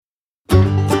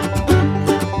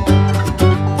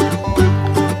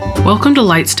Welcome to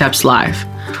Light Steps Live.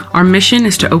 Our mission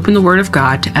is to open the Word of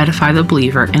God to edify the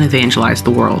believer and evangelize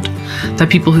the world, that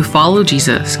people who follow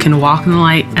Jesus can walk in the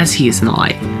light as He is in the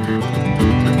light.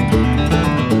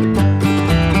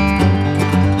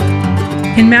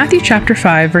 In Matthew chapter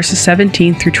 5, verses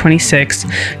 17 through 26,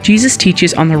 Jesus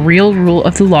teaches on the real rule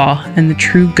of the law and the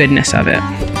true goodness of it.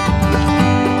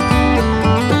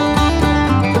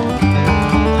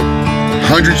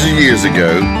 Hundreds of years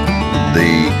ago,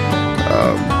 the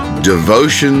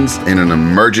Devotions in an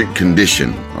Emergent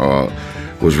Condition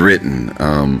was written.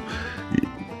 I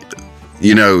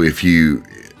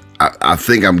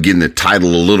think I'm getting the title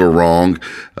a little wrong.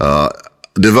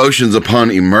 Devotions upon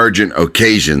Emergent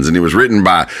Occasions, and it was written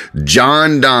by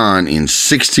John Donne in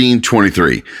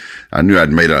 1623. I knew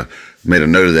I'd made a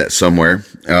note of that somewhere.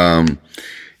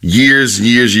 Years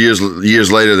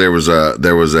later, there was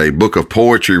a book of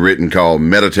poetry written called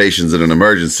Meditations in an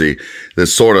Emergency that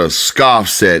sort of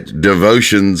scoffs at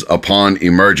devotions upon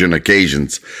emergent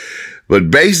occasions. But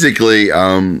basically,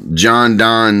 John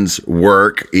Donne's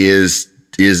work is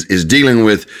dealing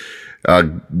with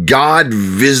God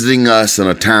visiting us in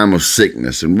a time of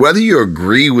sickness. And whether you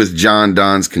agree with John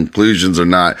Donne's conclusions or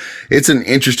not, it's an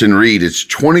interesting read. It's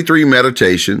 23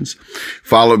 meditations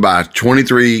followed by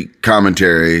 23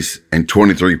 commentaries and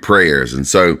 23 prayers. And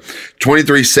so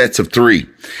 23 sets of 3.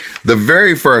 The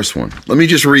very first one, let me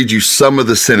just read you some of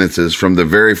the sentences from the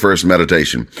very first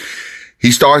meditation.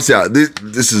 He starts out,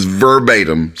 this is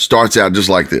verbatim, starts out just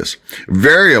like this.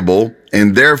 Variable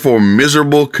and therefore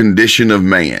miserable condition of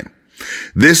man.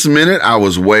 This minute I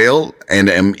was well and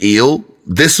am ill.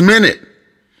 This minute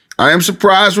I am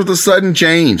surprised with a sudden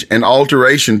change and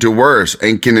alteration to worse,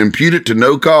 and can impute it to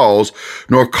no cause,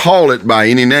 nor call it by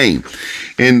any name.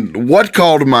 And what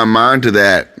called my mind to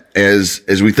that as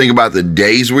we think about the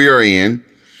days we are in,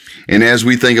 and as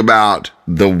we think about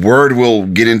the word we'll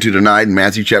get into tonight in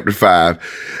Matthew chapter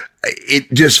 5,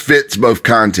 it just fits both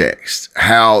contexts,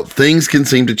 how things can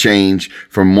seem to change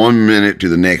from one minute to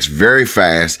the next very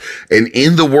fast. And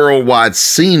in the worldwide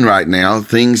scene right now,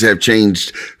 things have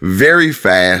changed very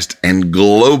fast and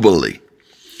globally.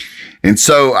 And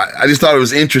so I just thought it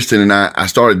was interesting, and I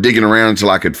started digging around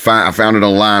until I found it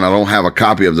online. I don't have a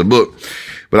copy of the book,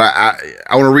 but I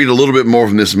want to read a little bit more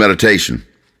from this meditation.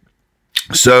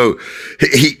 So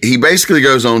he basically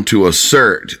goes on to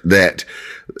assert that,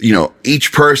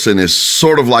 each person is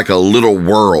sort of like a little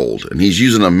world, and he's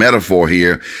using a metaphor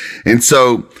here. And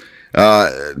so,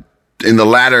 in the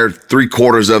latter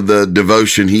 3/4 of the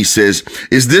devotion, he says,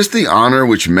 "Is this the honor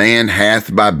which man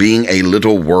hath by being a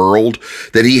little world,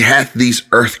 that he hath these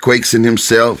earthquakes in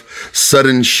himself,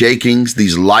 sudden shakings,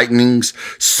 these lightnings,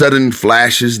 sudden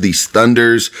flashes, these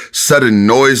thunders, sudden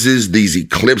noises, these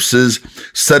eclipses,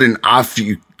 sudden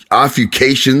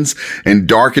offuscations and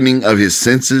darkening of his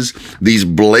senses, these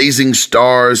blazing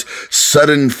stars,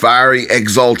 sudden fiery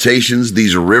exaltations,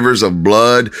 these rivers of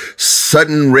blood,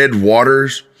 sudden red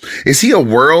waters? Is he a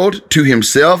world to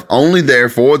himself, only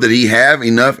therefore that he have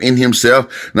enough in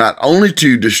himself, not only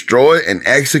to destroy and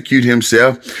execute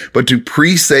himself, but to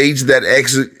presage that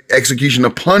execution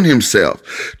upon himself,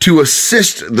 to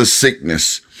assist the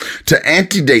sickness, to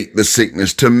antedate the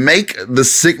sickness, to make the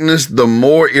sickness the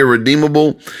more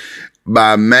irredeemable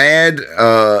by mad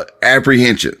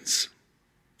apprehensions?"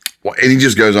 And he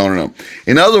just goes on and on.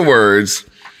 In other words,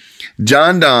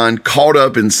 John Donne, caught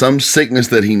up in some sickness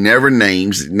that he never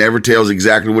names, never tells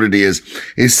exactly what it is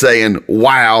saying,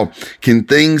 wow, can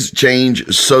things change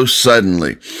so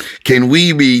suddenly? Can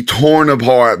we be torn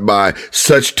apart by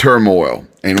such turmoil?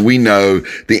 And we know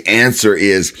the answer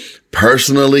is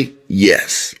personally,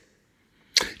 yes.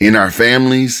 In our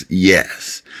families,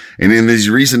 yes. And in these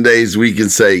recent days, we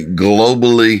can say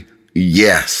globally,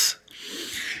 yes.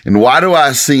 And why do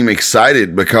I seem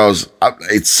excited? Because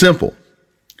it's simple.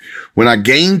 When I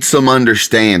gained some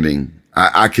understanding,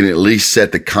 I can at least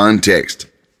set the context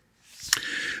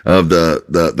of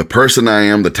the person I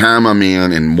am, the time I'm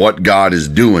in, and what God is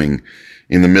doing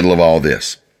in the middle of all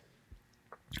this.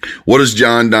 What is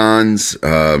John Donne's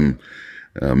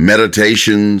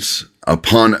meditations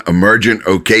upon emergent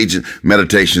occasion,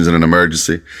 meditations in an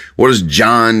emergency? What does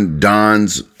John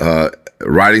Donne's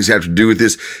writings have to do with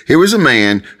this? Here was a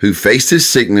man who faced his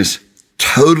sickness,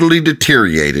 totally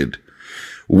deteriorated,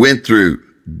 went through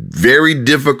very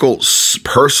difficult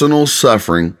personal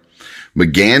suffering,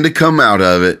 began to come out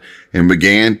of it, and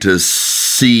began to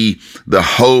see the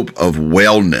hope of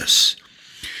wellness.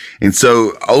 And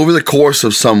so over the course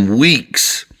of some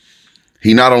weeks,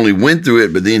 he not only went through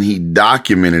it, but then he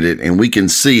documented it. And we can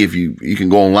see, if you can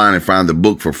go online and find the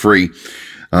book for free,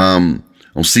 on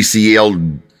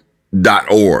ccl.org.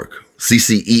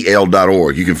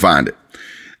 CCEL.org. You can find it.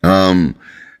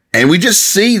 And we just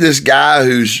see this guy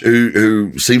who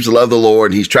seems to love the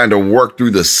Lord, and he's trying to work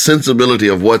through the sensibility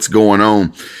of what's going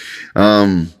on.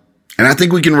 And I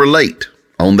think we can relate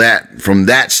on that. From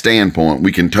that standpoint,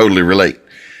 we can totally relate.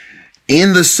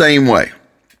 In the same way,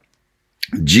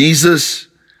 Jesus,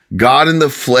 God in the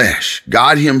flesh,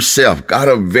 God himself, God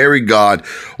a very God,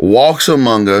 walks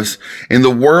among us, and the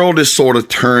world is sort of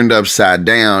turned upside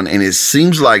down, and it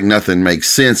seems like nothing makes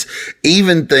sense.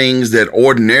 Even things that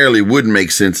ordinarily would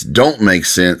make sense don't make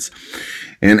sense.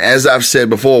 And as I've said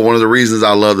before, one of the reasons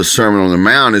I love the Sermon on the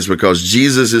Mount is because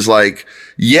Jesus is like,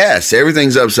 yes,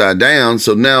 everything's upside down,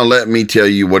 so now let me tell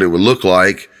you what it would look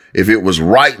like if it was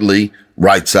rightly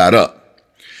right side up.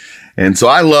 And so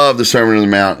I love the Sermon on the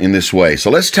Mount in this way.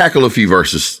 So let's tackle a few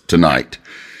verses tonight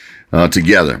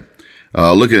together.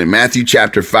 Looking at Matthew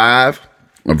chapter 5,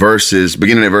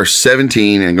 beginning at verse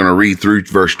 17, and going to read through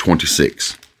verse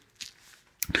 26.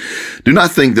 Do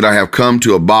not think that I have come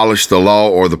to abolish the law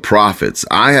or the prophets.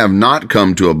 I have not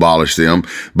come to abolish them,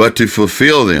 but to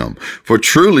fulfill them. For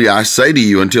truly I say to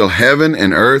you, until heaven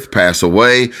and earth pass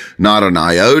away, not an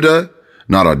iota,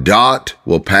 not a dot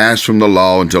will pass from the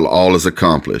law until all is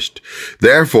accomplished.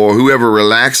 Therefore, whoever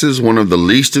relaxes one of the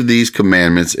least of these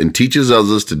commandments and teaches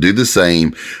others to do the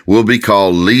same will be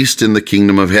called least in the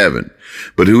kingdom of heaven.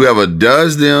 But whoever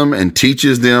does them and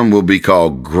teaches them will be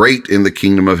called great in the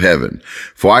kingdom of heaven.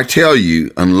 For I tell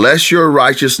you, unless your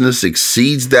righteousness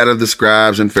exceeds that of the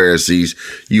scribes and Pharisees,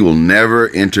 you will never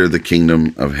enter the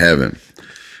kingdom of heaven.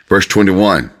 Verse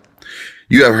 21.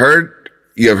 You have heard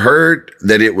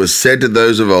that it was said to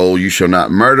those of old, you shall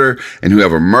not murder, and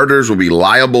whoever murders will be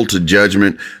liable to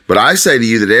judgment. But I say to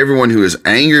you that everyone who is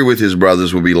angry with his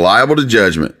brothers will be liable to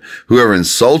judgment. Whoever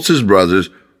insults his brothers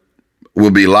will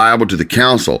be liable to the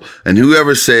council, and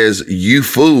whoever says, you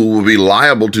fool, will be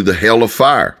liable to the hell of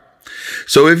fire.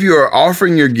 So if you are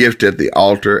offering your gift at the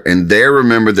altar and there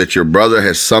remember that your brother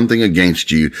has something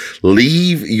against you,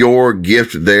 leave your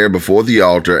gift there before the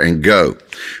altar and go.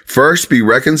 First be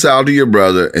reconciled to your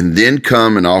brother and then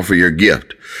come and offer your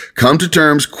gift. Come to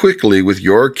terms quickly with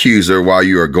your accuser while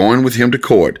you are going with him to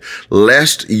court,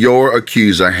 lest your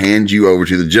accuser hand you over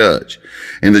to the judge,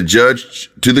 and the judge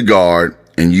to the guard,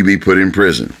 and you be put in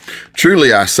prison.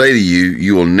 Truly I say to you,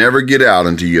 you will never get out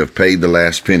until you have paid the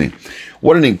last penny.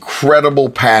 What an incredible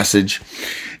passage.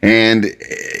 And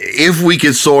if we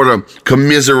could sort of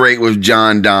commiserate with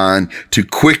John Donne to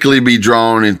quickly be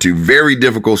drawn into very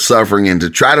difficult suffering and to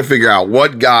try to figure out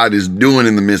what God is doing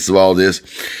in the midst of all this.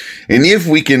 And if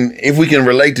we can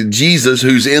relate to Jesus,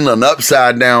 who's in an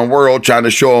upside down world trying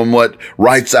to show him what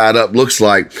right side up looks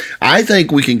like, I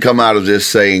think we can come out of this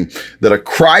saying that a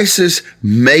crisis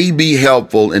may be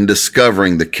helpful in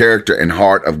discovering the character and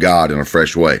heart of God in a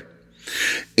fresh way.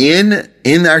 In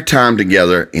our time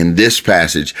together in this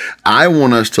passage, I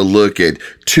want us to look at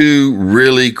two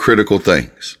really critical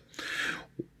things.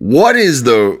 What is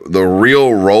the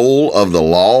real role of the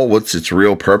law? What's its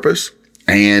real purpose?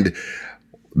 And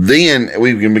then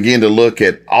we can begin to look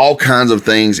at all kinds of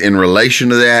things in relation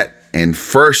to that. And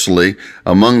firstly,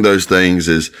 among those things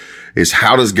is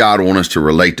how does God want us to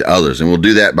relate to others? And we'll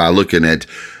do that by looking at,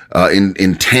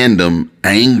 in tandem,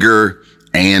 anger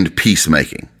and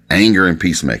peacemaking. Anger and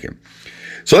peacemaking.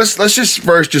 So let's just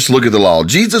first look at the law.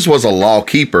 Jesus was a law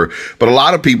keeper, but a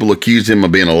lot of people accused him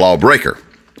of being a lawbreaker.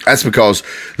 That's because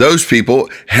those people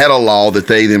had a law that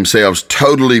they themselves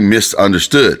totally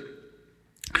misunderstood.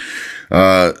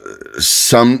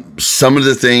 Some of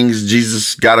the things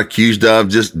Jesus got accused of,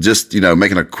 just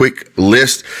making a quick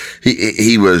list.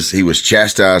 He was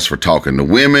chastised for talking to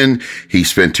women. He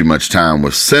spent too much time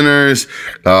with sinners.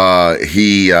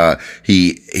 He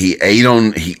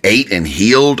ate and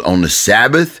healed on the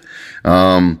Sabbath.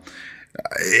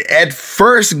 At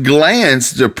first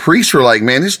glance, the priests were like,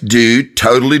 man, this dude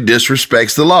totally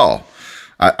disrespects the law.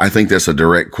 I think that's a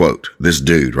direct quote. This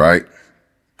dude, right?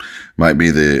 Might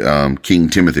be the King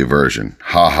Timothy version.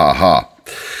 Ha, ha,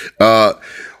 ha.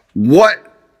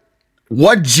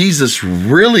 What Jesus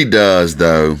really does,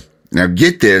 though, now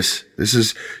get this.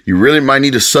 You really might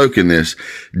need to soak in this.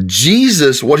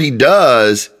 Jesus, what he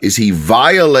does is he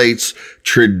violates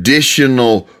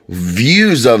traditional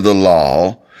views of the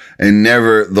law and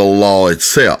never the law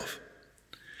itself.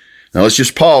 Now let's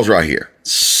just pause right here.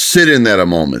 Sit in that a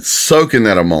moment. Soak in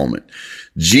that a moment.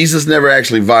 Jesus never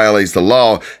actually violates the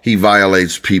law. He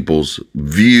violates people's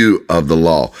view of the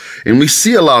law. And we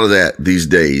see a lot of that these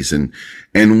days. And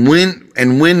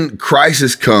when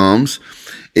crisis comes,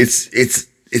 it's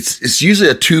it's usually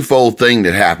a twofold thing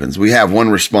that happens. We have one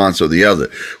response or the other.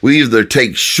 We either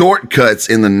take shortcuts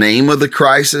in the name of the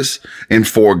crisis and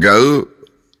forego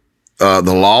the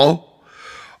law,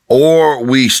 or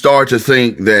we start to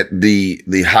think that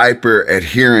the hyper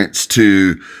adherence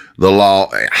to the law,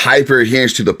 hyper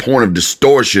adherence to the point of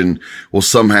distortion, will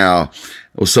somehow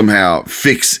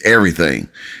fix everything.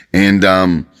 And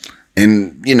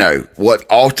you know, what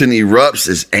often erupts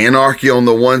is anarchy on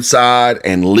the one side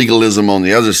and legalism on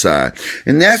the other side.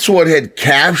 And that's what had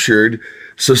captured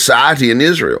society in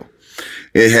Israel.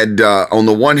 It had, on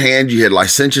the one hand, you had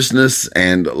licentiousness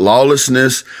and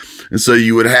lawlessness. And so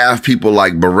you would have people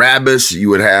like Barabbas. You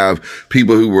would have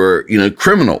people who were, you know,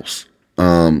 criminals.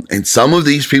 And some of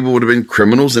these people would have been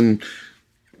criminals in,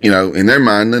 you know, in their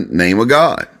mind, the name of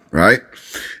God, right?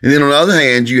 And then on the other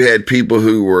hand, you had people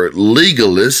who were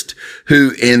legalists,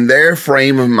 who in their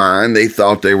frame of mind, they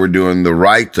thought they were doing the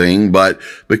right thing, but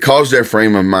because their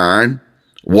frame of mind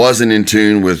wasn't in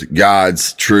tune with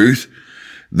God's truth,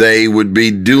 they would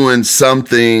be doing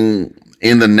something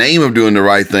in the name of doing the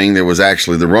right thing that was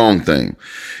actually the wrong thing.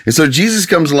 And so Jesus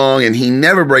comes along and he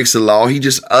never breaks the law. He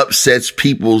just upsets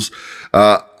people's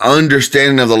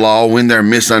understanding of the law when their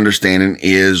misunderstanding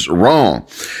is wrong.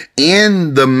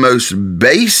 In the most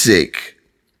basic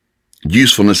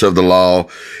usefulness of the law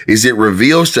is it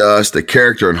reveals to us the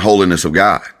character and holiness of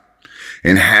God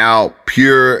and how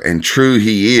pure and true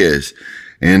he is.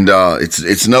 And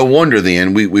it's no wonder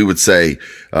then we would say,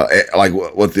 like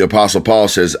what the Apostle Paul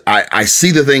says, I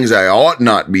see the things I ought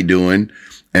not be doing,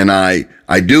 and I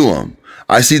do them.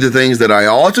 I see the things that I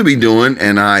ought to be doing,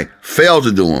 and I fail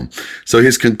to do them. So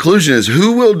his conclusion is,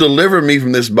 who will deliver me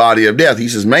from this body of death? He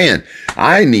says, man,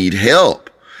 I need help.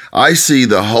 I see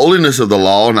the holiness of the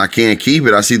law, and I can't keep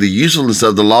it. I see the usefulness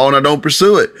of the law, and I don't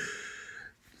pursue it.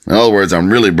 In other words,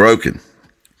 I'm really broken.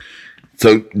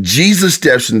 So Jesus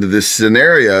steps into this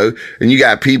scenario, and you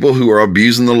got people who are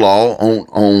abusing the law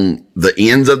on the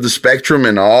ends of the spectrum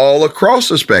and all across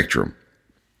the spectrum.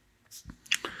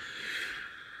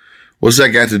 What's that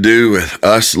got to do with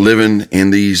us living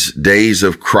in these days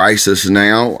of crisis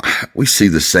now? We see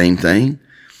the same thing.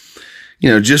 You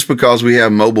know, just because we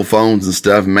have mobile phones and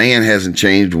stuff, man hasn't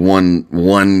changed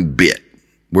one bit.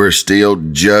 We're still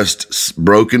just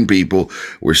broken people.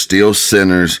 We're still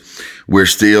sinners. We're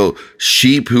still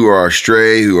sheep who are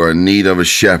astray, who are in need of a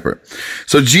shepherd.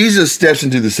 So Jesus steps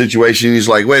into the situation and he's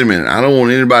like, wait a minute. I don't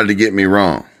want anybody to get me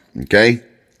wrong. Okay.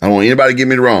 I don't want anybody to get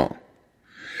me wrong.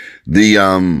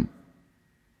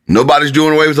 Nobody's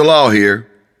doing away with the law here.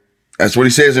 That's what he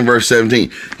says in verse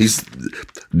 17.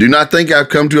 Do not think I've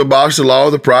come to abolish the law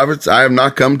of the prophets. I have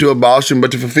not come to abolish them,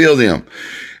 but to fulfill them.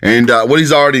 And what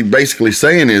he's already basically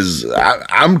saying is,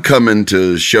 I'm coming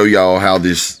to show y'all how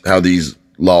these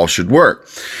laws should work.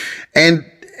 And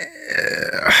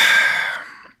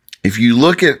if you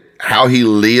look at how he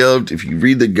lived, if you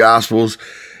read the Gospels,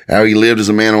 how he lived as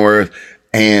a man on earth,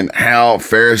 and how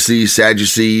Pharisees,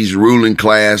 Sadducees, ruling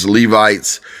class,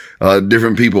 Levites,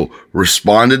 different people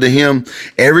responded to him.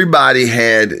 Everybody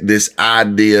had this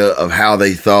idea of how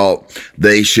they thought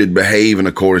they should behave in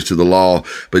accordance to the law.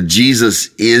 But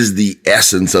Jesus is the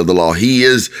essence of the law. He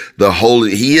is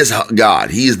he is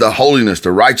God. He is the holiness,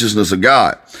 the righteousness of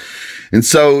God. And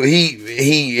so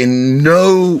he in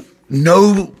no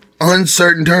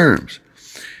uncertain terms,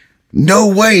 no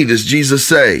way does Jesus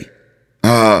say,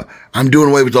 I'm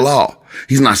doing away with the law.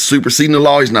 He's not superseding the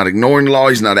law. He's not ignoring the law.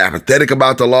 He's not apathetic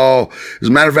about the law. As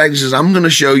a matter of fact, he says, I'm going to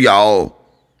show y'all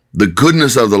the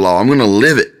goodness of the law. I'm going to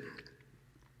live it.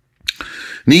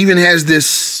 And he even has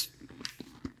this,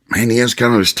 man, he has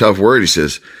kind of this tough word. He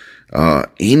says,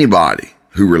 anybody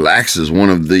who relaxes one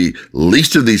of the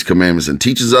least of these commandments and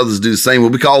teaches others to do the same will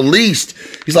be called least.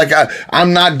 He's like,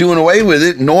 I'm not doing away with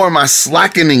it, nor am I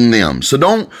slackening them. So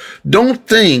don't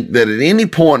think that at any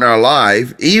point in our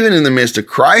life, even in the midst of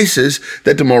crisis,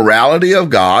 that the morality of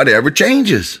God ever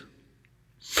changes,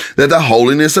 that the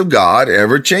holiness of God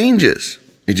ever changes.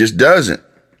 It just doesn't.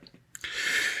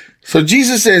 So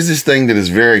Jesus says this thing that is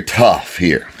very tough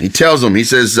here. He tells them, he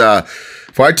says,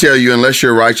 for I tell you, unless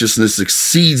your righteousness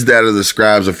exceeds that of the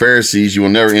scribes or Pharisees, you will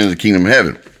never enter the kingdom of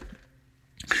heaven.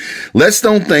 Let's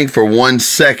don't think for 1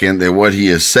 second that what he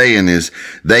is saying is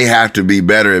they have to be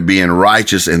better at being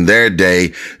righteous in their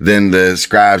day than the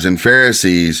scribes and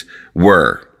Pharisees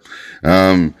were.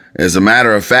 As a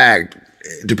matter of fact,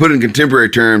 to put it in contemporary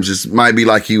terms, it might be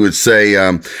like he would say,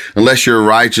 unless your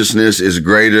righteousness is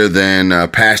greater than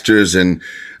pastors and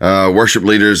worship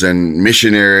leaders and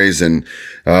missionaries and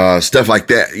stuff like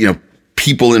that, you know,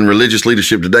 people in religious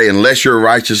leadership today, unless your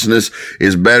righteousness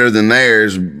is better than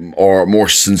theirs or more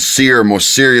sincere, more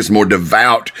serious, more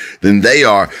devout than they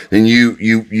are, then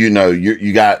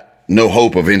you got no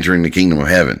hope of entering the kingdom of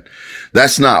heaven.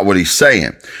 That's not what he's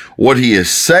saying. What he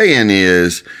is saying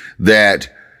is that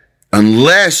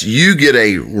unless you get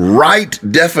a right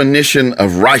definition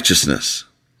of righteousness,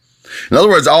 in other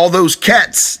words, all those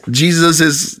cats Jesus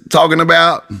is talking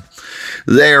about,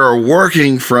 they are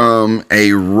working from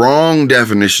a wrong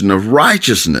definition of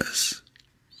righteousness.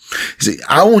 See,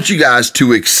 I want you guys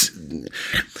to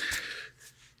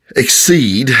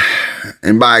exceed,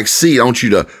 and by exceed, I want you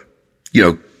to,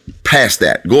 pass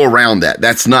that, go around that.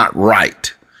 That's not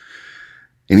right.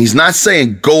 And he's not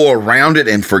saying go around it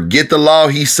and forget the law.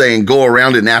 He's saying go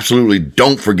around it and absolutely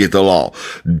don't forget the law.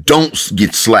 Don't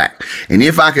get slack. And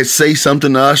if I could say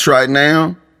something to us right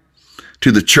now,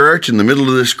 to the church in the middle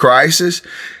of this crisis,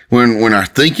 when our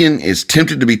thinking is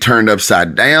tempted to be turned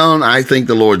upside down, I think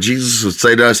the Lord Jesus would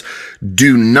say to us,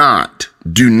 do not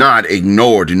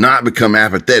ignore, do not become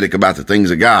apathetic about the things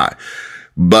of God,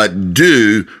 but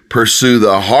do pursue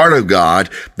the heart of God,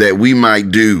 that we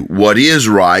might do what is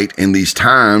right in these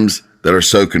times that are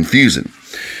so confusing.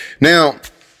 Now,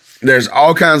 there's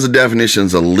all kinds of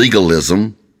definitions of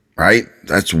legalism, right?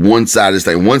 That's one side of this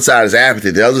thing. One side is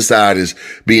apathy. The other side is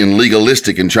being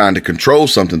legalistic and trying to control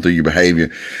something through your behavior.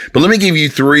 But let me give you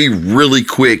 3 really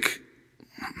quick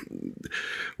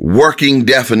working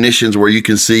definitions where you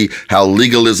can see how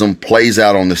legalism plays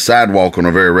out on the sidewalk on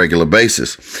a very regular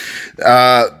basis.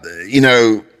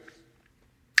 The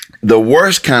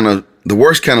worst kind of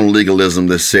legalism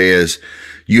that says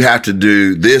you have to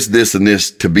do this, this, and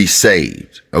this to be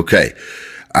saved. Okay.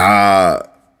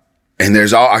 And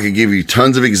I can give you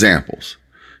tons of examples.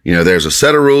 There's a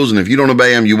set of rules, and if you don't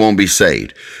obey them, you won't be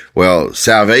saved. Well,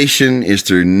 salvation is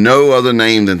through no other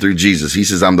name than through Jesus. He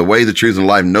says, I'm the way, the truth, and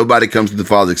life. Nobody comes to the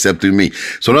Father except through me.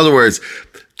 So in other words,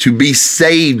 to be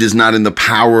saved is not in the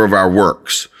power of our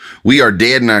works. We are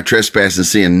dead in our trespass and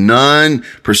sin. None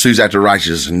pursues after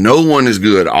righteousness. No one is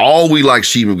good. All we like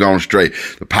sheep have gone astray.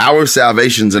 The power of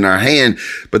salvation's in our hand,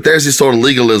 but there's this sort of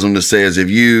legalism that says if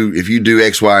you do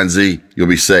X, Y, and Z, you'll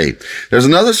be saved. There's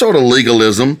another sort of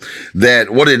legalism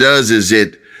that what it does is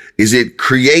it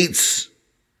creates,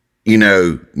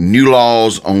 new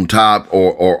laws on top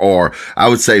or I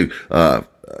would say,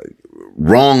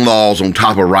 wrong laws on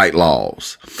top of right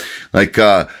laws. Here's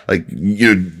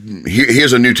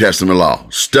a New Testament law.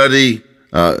 Study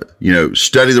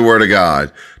the word of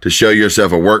God to show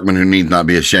yourself a workman who needs not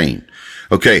be ashamed.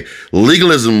 Okay.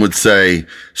 Legalism would say,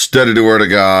 study the word of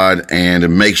God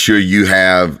and make sure you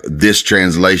have this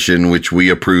translation, which we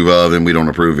approve of and we don't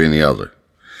approve of any other.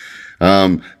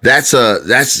 That's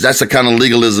a kind of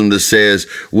legalism that says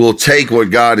we'll take what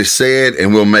God has said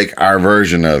and we'll make our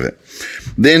version of it.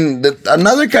 Then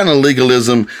another kind of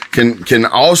legalism can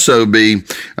also be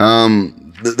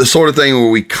the sort of thing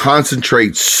where we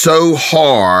concentrate so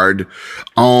hard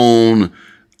on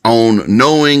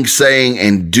knowing, saying,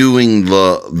 and doing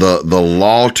the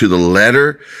law to the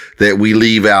letter that we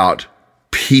leave out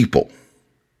people.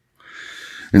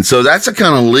 And so that's a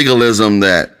kind of legalism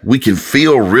that we can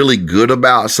feel really good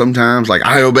about sometimes, like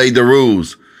I obeyed the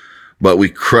rules, but we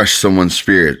crush someone's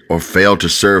spirit or fail to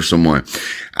serve someone.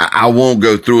 I won't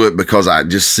go through it because I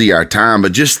just see our time,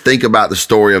 but just think about the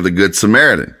story of the Good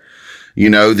Samaritan.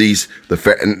 And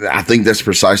I think that's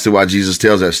precisely why Jesus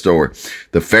tells that story.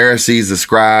 The Pharisees, the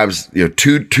scribes,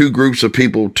 two groups of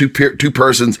people, two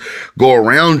persons go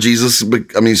around Jesus.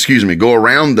 Go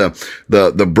around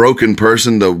the broken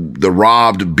person, the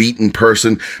robbed, beaten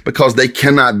person, because they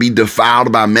cannot be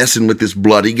defiled by messing with this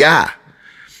bloody guy.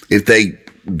 If they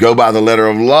go by the letter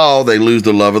of the law, they lose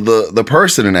the love of the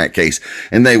person in that case.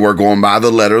 And they were going by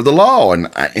the letter of the law. And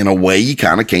in a way, you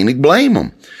kind of can't blame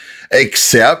them.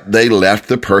 Except they left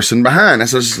the person behind.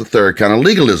 That's just the third kind of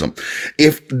legalism.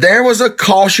 If there was a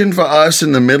caution for us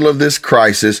in the middle of this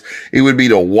crisis, it would be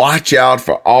to watch out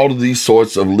for all of these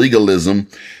sorts of legalism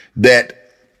that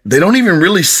they don't even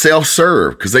really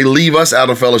self-serve, because they leave us out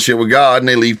of fellowship with God and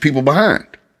they leave people behind.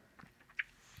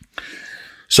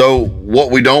 So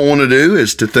what we don't want to do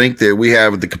is to think that we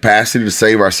have the capacity to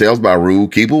save ourselves by rule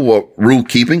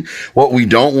keeping. What we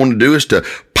don't want to do is to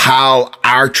pile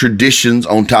our traditions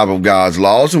on top of God's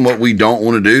laws. And what we don't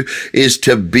want to do is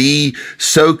to be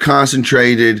so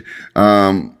concentrated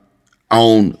on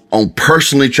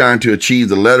personally trying to achieve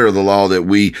the letter of the law that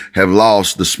we have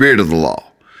lost the spirit of the law.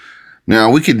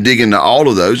 Now, we could dig into all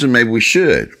of those, and maybe we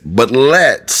should, but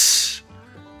let's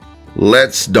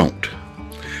don't.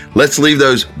 Let's leave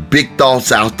those big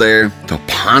thoughts out there to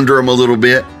ponder them a little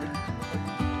bit,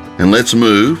 and let's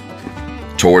move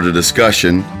toward a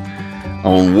discussion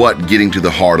on what getting to the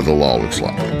heart of the law looks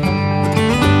like.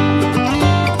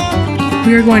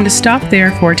 We are going to stop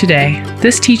there for today.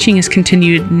 This teaching is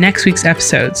continued in next week's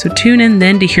episode, so tune in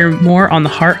then to hear more on the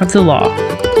heart of the law.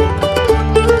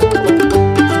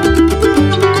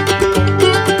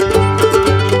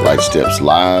 Light Steps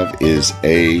Live is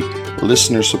a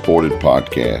listener-supported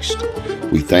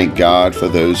podcast. We thank God for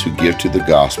those who give to the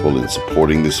gospel in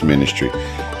supporting this ministry,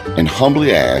 and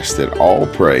humbly ask that all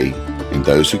pray and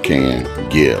those who can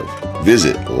give.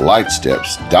 Visit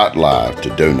lightsteps.live to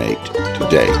donate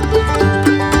today.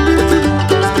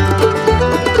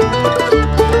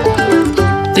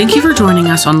 Thank you for joining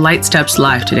us on Light Steps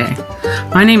Live today.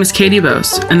 My name is Katie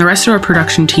Bose, and the rest of our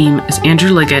production team is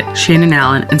Andrew Liggett, Shannon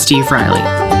Allen, and Steve Riley.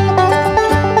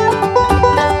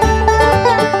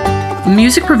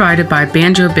 Music provided by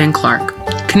Banjo Ben Clark.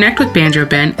 Connect with Banjo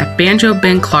Ben at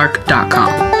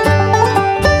banjobenclark.com.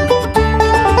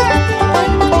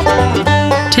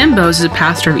 Tim Bose is a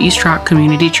pastor of East Rock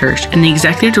Community Church and the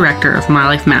executive director of My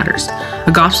Life Matters,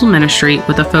 a gospel ministry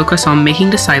with a focus on making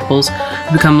disciples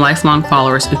who become lifelong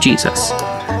followers of Jesus.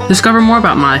 Discover more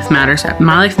about My Life Matters at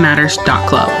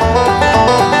mylifematters.club.